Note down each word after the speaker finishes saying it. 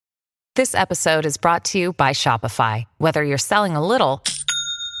This episode is brought to you by Shopify. Whether you're selling a little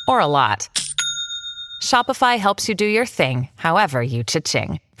or a lot, Shopify helps you do your thing, however you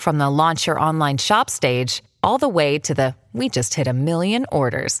cha-ching. From the launch your online shop stage, all the way to the we just hit 1 million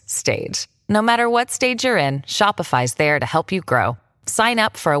orders stage. No matter what stage you're in, Shopify's there to help you grow. Sign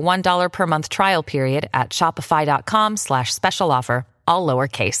up for a $1 per month trial period at shopify.com/special offer, all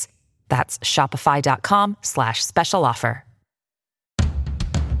lowercase. That's shopify.com/special offer.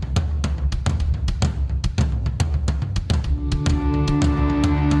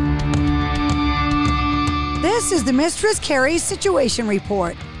 This is the Mistress Carrie Situation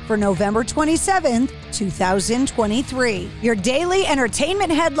Report for November 27th, 2023. Your daily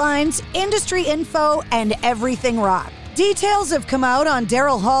entertainment headlines, industry info, and everything rock. Details have come out on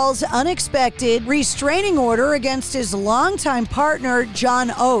Daryl Hall's unexpected restraining order against his longtime partner,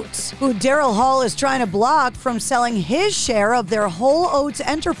 John Oates, who Daryl Hall is trying to block from selling his share of their Whole Oats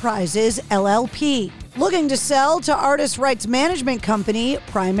Enterprises, LLP, looking to sell to artist rights management company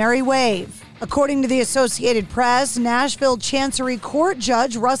Primary Wave. According to the Associated Press, Nashville Chancery Court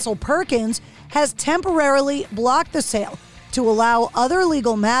Judge Russell Perkins has temporarily blocked the sale to allow other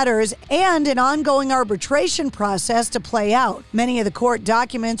legal matters and an ongoing arbitration process to play out. Many of the court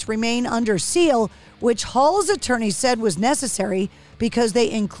documents remain under seal, which Hall's attorney said was necessary because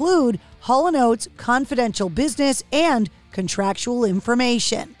they include Hall & Oates' confidential business and contractual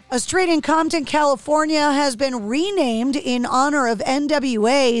information. A street in Compton, California has been renamed in honor of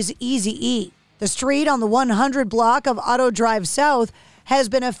NWA's Eazy-E. The street on the 100 block of Auto Drive South has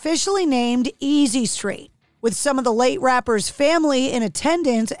been officially named Easy Street, with some of the late rapper's family in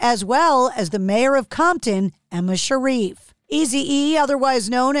attendance, as well as the mayor of Compton, Emma Sharif. Eazy-E, otherwise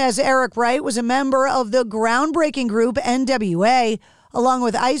known as Eric Wright, was a member of the groundbreaking group NWA, along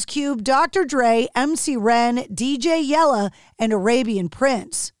with Ice Cube, Dr. Dre, MC Ren, DJ Yella, and Arabian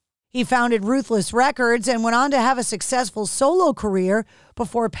Prince. He founded Ruthless Records and went on to have a successful solo career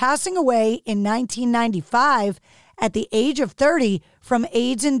before passing away in 1995 at the age of 30 from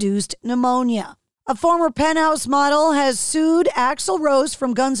AIDS-induced pneumonia. A former Penthouse model has sued Axl Rose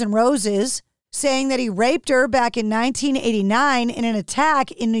from Guns N' Roses, saying that he raped her back in 1989 in an attack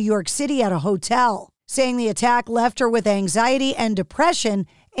in New York City at a hotel, saying the attack left her with anxiety and depression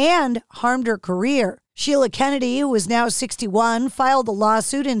and harmed her career. Sheila Kennedy, who is now 61, filed a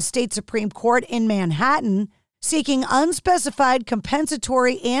lawsuit in state Supreme Court in Manhattan, seeking unspecified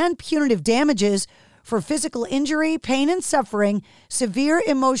compensatory and punitive damages for physical injury, pain and suffering, severe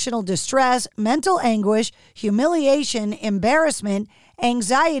emotional distress, mental anguish, humiliation, embarrassment,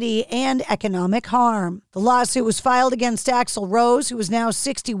 anxiety, and economic harm. The lawsuit was filed against Axl Rose, who is now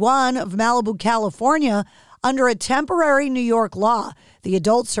 61, of Malibu, California, under a temporary New York law, the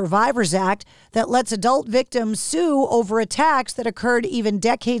Adult Survivors Act, that lets adult victims sue over attacks that occurred even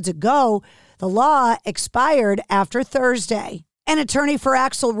decades ago. The law expired after Thursday. An attorney for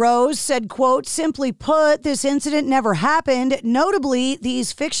Axl Rose said, quote, "Simply put, this incident never happened. Notably,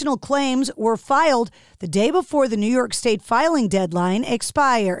 these fictional claims were filed the day before the New York State filing deadline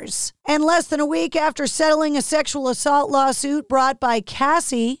expires." And less than a week after settling a sexual assault lawsuit brought by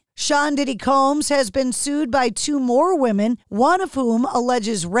Cassie, Sean Diddy Combs has been sued by 2 more women, one of whom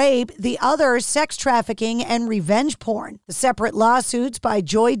alleges rape, the other sex trafficking and revenge porn. The separate lawsuits by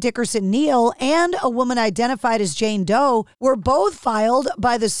Joy Dickerson Neal and a woman identified as Jane Doe were both filed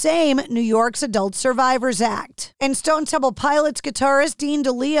by the same New York's Adult Survivors Act. And Stone Temple Pilots guitarist Dean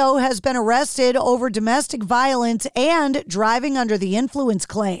DeLeo has been arrested over domestic violence and driving under the influence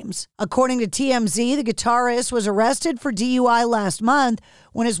claims. According to TMZ, the guitarist was arrested for DUI last month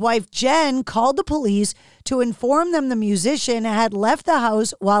when his wife Jen called the police to inform them the musician had left the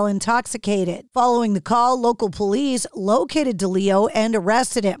house while intoxicated. Following the call, local police located DeLeo and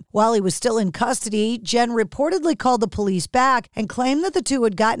arrested him. While he was still in custody, Jen reportedly called the police back and claimed that the two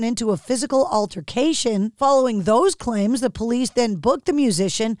had gotten into a physical altercation. Following those claims, the police then booked the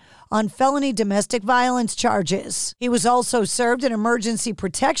musician on felony domestic violence charges. He was also served an emergency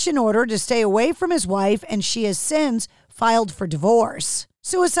protection order to stay away from his wife, and she has since filed for divorce.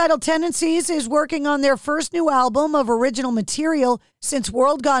 Suicidal Tendencies is working on their first new album of original material since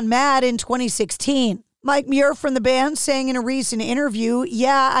World Gone Mad in 2016. Mike Muir from the band saying in a recent interview,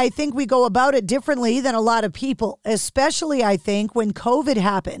 "Yeah, I think we go about it differently than a lot of people, especially I think when COVID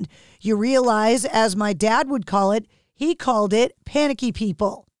happened. You realize, as my dad would call it, he called it panicky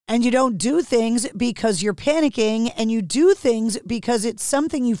people. And you don't do things because you're panicking, and you do things because it's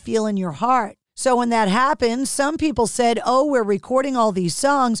something you feel in your heart. So when that happened, some people said, oh, we're recording all these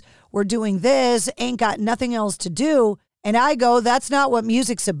songs, we're doing this, ain't got nothing else to do. And I go, that's not what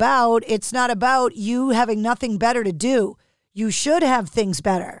music's about. It's not about you having nothing better to do. You should have things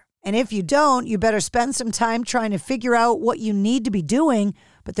better." And if you don't, you better spend some time trying to figure out what you need to be doing.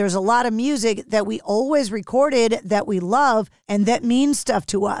 But there's a lot of music that we always recorded that we love and that means stuff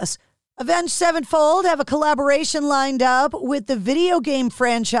to us. Avenged Sevenfold have a collaboration lined up with the video game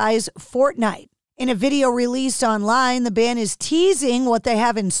franchise Fortnite. In a video released online, the band is teasing what they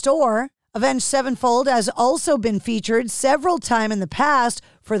have in store. Avenged Sevenfold has also been featured several times in the past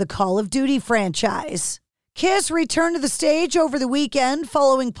for the Call of Duty franchise. Kiss returned to the stage over the weekend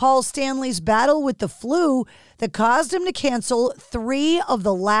following Paul Stanley's battle with the flu that caused him to cancel 3 of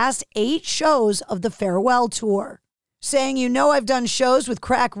the last 8 shows of the farewell tour. Saying, "You know I've done shows with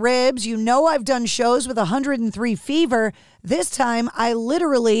cracked ribs, you know I've done shows with 103 fever. This time, I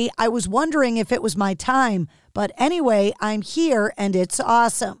was wondering if it was my time. But anyway, I'm here and it's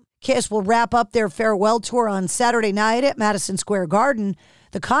awesome." Kiss will wrap up their farewell tour on Saturday night at Madison Square Garden.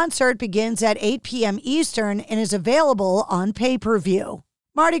 The concert begins at 8 p.m. Eastern and is available on pay-per-view.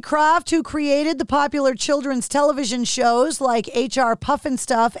 Marty Krofft, who created the popular children's television shows like HR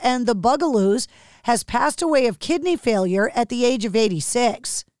Pufnstuf and The Bugaloos, has passed away of kidney failure at the age of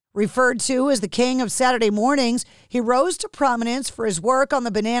 86. Referred to as the king of Saturday mornings, he rose to prominence for his work on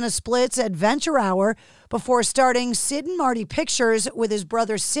the Banana Splits Adventure Hour before starting Sid and Marty Pictures with his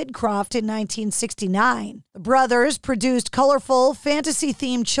brother Sid Krofft in 1969. The brothers produced colorful,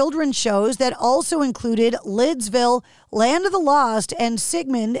 fantasy-themed children's shows that also included Lidsville, Land of the Lost, and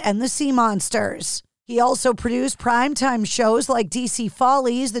Sigmund and the Sea Monsters. He also produced primetime shows like DC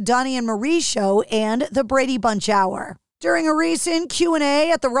Follies, The Donnie and Marie Show, and The Brady Bunch Hour. During a recent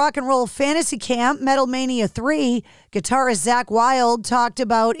Q&A at the Rock and Roll Fantasy Camp, Metal Mania 3, guitarist Zakk Wylde talked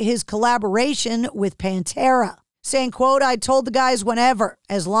about his collaboration with Pantera, saying, quote, "I told the guys whenever,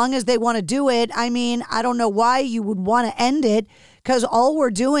 as long as they want to do it. I mean, I don't know why you would want to end it, because all we're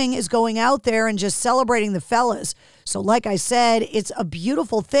doing is going out there and just celebrating the fellas. So like I said, it's a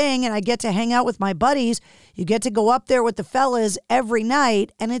beautiful thing, and I get to hang out with my buddies. You get to go up there with the fellas every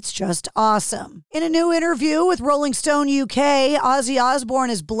night, and it's just awesome." In a new interview with Rolling Stone UK, Ozzy Osbourne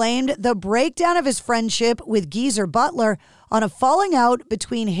has blamed the breakdown of his friendship with Geezer Butler on a falling out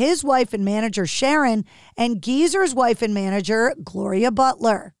between his wife and manager Sharon and Geezer's wife and manager Gloria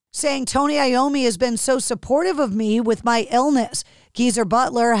Butler, saying, "Tony Iommi has been so supportive of me with my illness. Geezer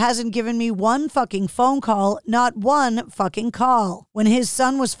Butler hasn't given me one fucking phone call, not one fucking call. When his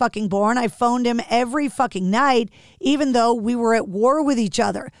son was fucking born, I phoned him every fucking night, even though we were at war with each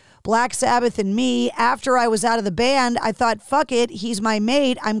other. Black Sabbath and me, after I was out of the band, I thought, fuck it, he's my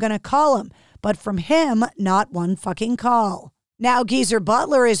mate, I'm gonna call him. But from him, not one fucking call." Now, Geezer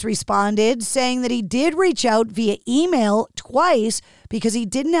Butler has responded, saying that he did reach out via email twice because he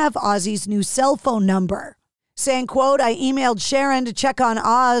didn't have Ozzy's new cell phone number. Saying, quote, "I emailed Sharon to check on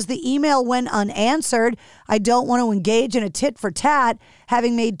Oz. The email went unanswered. I don't want to engage in a tit for tat.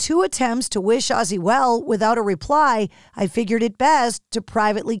 Having made 2 attempts to wish Ozzy well without a reply, I figured it best to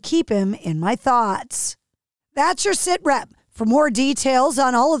privately keep him in my thoughts." That's your Sit Rep. For more details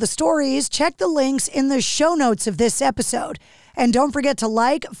on all of the stories, check the links in the show notes of this episode. And don't forget to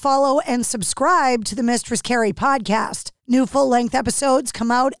like, follow, and subscribe to the Mistress Carrie podcast. New full-length episodes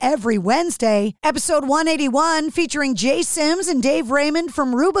come out every Wednesday. Episode 181, featuring Jay Sims and Dave Raymond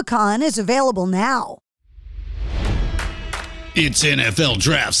from Rubicon, is available now. It's NFL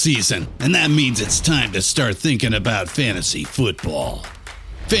draft season, and that means it's time to start thinking about fantasy football.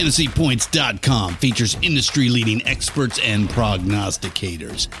 FantasyPoints.com features industry-leading experts and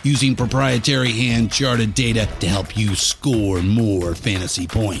prognosticators using proprietary hand-charted data to help you score more fantasy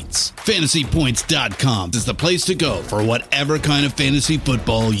points. FantasyPoints.com is the place to go for whatever kind of fantasy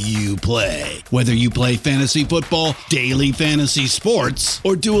football you play. Whether you play fantasy football, daily fantasy sports,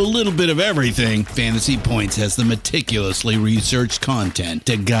 or do a little bit of everything, Fantasy Points has the meticulously researched content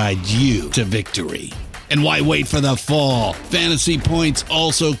to guide you to victory. And why wait for the fall? Fantasy Points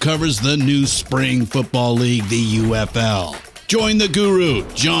also covers the new spring football league, the UFL. Join the guru,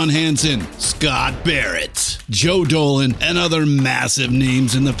 John Hansen, Scott Barrett, Joe Dolan, and other massive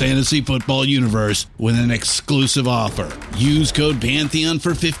names in the fantasy football universe with an exclusive offer. Use code Pantheon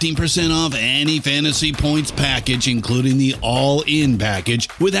for 15% off any Fantasy Points package, including the all-in package,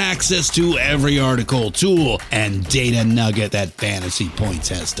 with access to every article, tool, and data nugget that Fantasy Points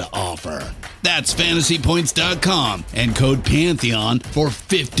has to offer. That's FantasyPoints.com and code Pantheon for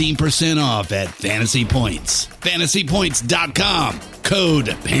 15% off at Fantasy Points. FantasyPoints.com,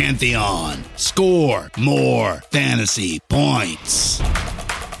 code Pantheon. Score more fantasy points.